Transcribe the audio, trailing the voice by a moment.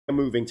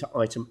Moving to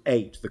item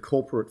 8, the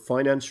corporate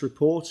finance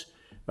report.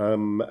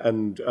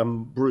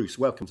 Bruce,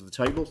 welcome to the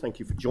table. Thank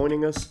you for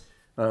joining us.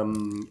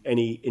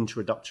 Any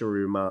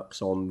introductory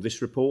remarks on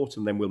this report,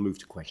 and then we'll move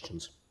to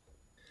questions.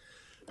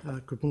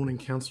 Good morning,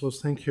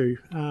 councillors. Thank you.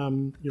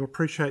 You'll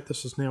appreciate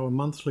this is now a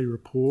monthly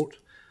report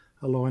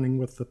aligning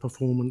with the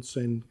performance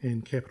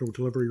and capital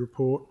delivery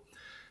report.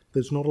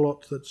 There's not a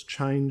lot that's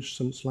changed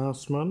since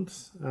last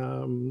month.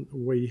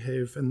 We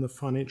have in the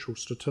financial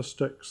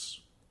statistics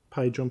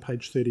page on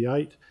page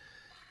 38,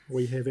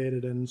 we have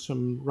added in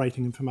some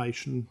rating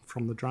information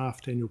from the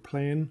draft annual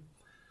plan.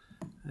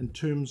 In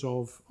terms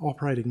of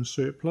operating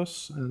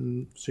surplus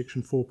in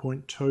section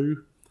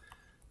 4.2,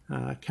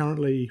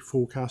 currently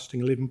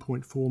forecasting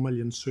 11.4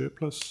 million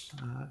surplus,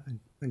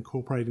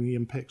 incorporating the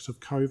impacts of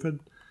COVID.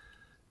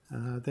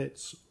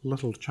 That's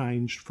little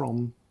changed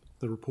from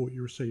the report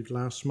you received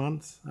last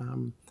month.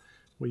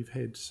 We've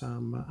had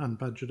some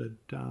unbudgeted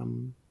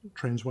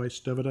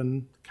Transwaste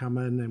dividend come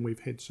in, and we've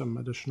had some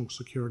additional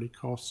security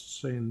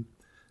costs and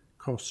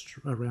costs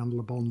around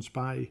Le Bons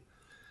Bay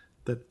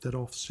that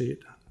offset.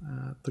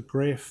 The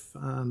graph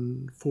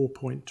on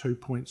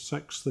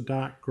 4.2.6, the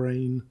dark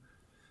green,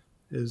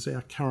 is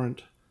our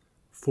current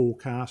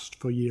forecast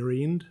for year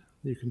end.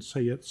 You can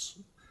see it's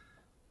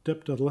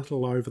dipped a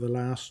little over the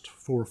last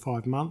 4 or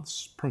 5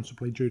 months,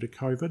 principally due to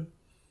COVID.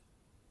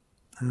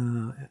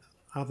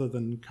 Other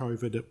than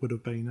COVID, it would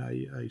have been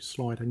a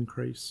slight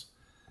increase.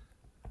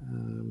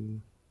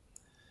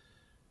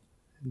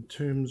 In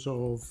terms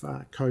of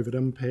COVID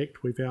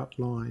impact, we've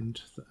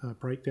outlined a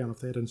breakdown of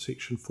that in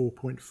section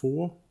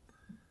 4.4.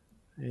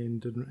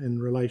 And in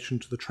relation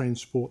to the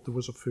transport, there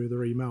was a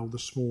further email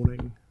this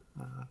morning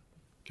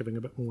giving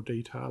a bit more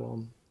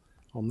detail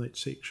on that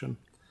section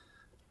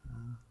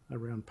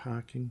around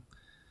parking.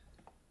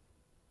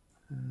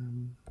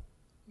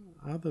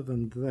 Other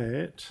than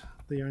that,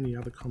 the only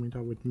other comment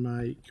I would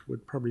make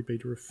would probably be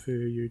to refer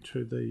you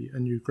to a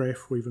new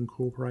graph we've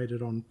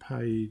incorporated on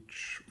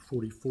page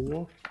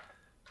 44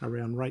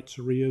 around rates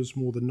arrears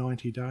more than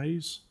 90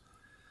 days.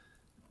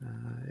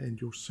 And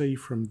you'll see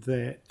from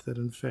that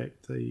in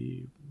fact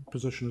the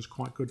position is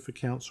quite good for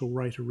council.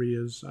 Rate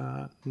arrears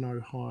are no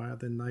higher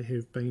than they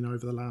have been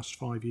over the last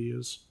 5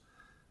 years.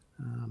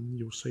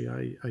 You'll see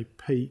a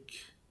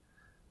peak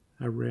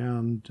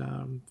around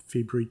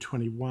February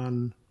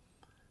 21,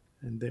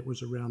 and that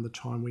was around the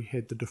time we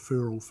had the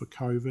deferral for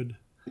COVID,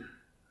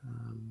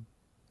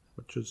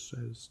 which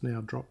has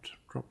now dropped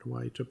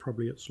away to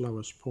probably its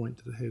lowest point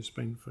that it has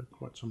been for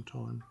quite some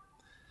time.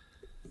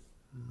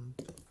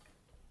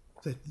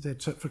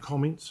 That's it for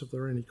comments, if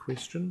there are any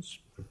questions.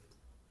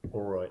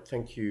 All right,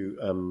 thank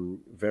you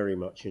very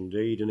much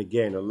indeed. And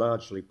again, a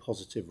largely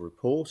positive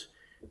report,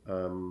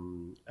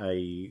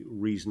 a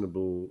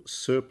reasonable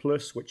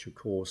surplus, which of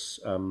course,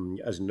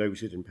 as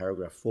noted in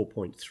paragraph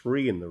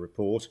 4.3 in the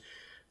report,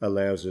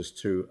 allows us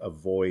to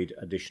avoid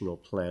additional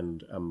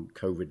planned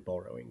COVID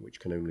borrowing, which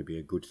can only be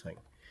a good thing.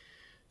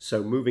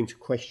 So moving to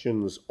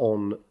questions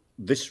on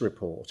this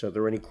report, are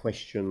there any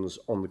questions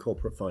on the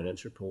corporate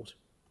finance report?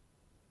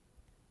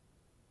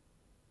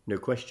 No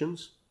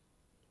questions?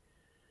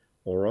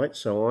 All right,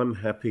 so I'm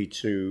happy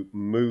to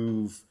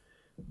move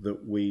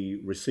that we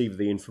receive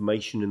the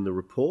information in the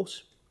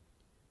report.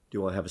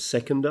 Do I have a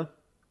seconder?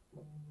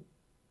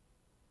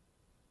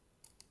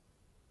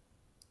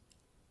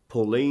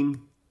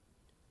 Pauline?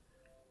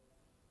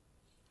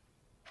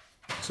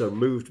 So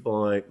moved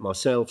by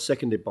myself,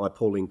 seconded by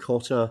Pauline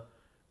Cotter.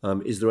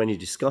 Is there any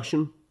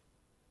discussion?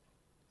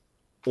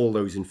 All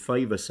those in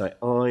favour say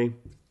aye.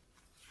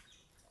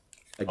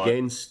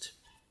 Against?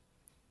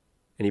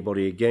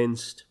 Anybody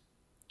against?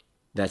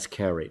 That's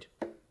carried.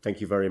 Thank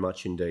you very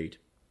much indeed.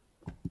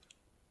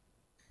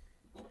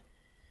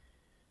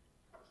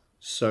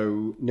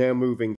 So now moving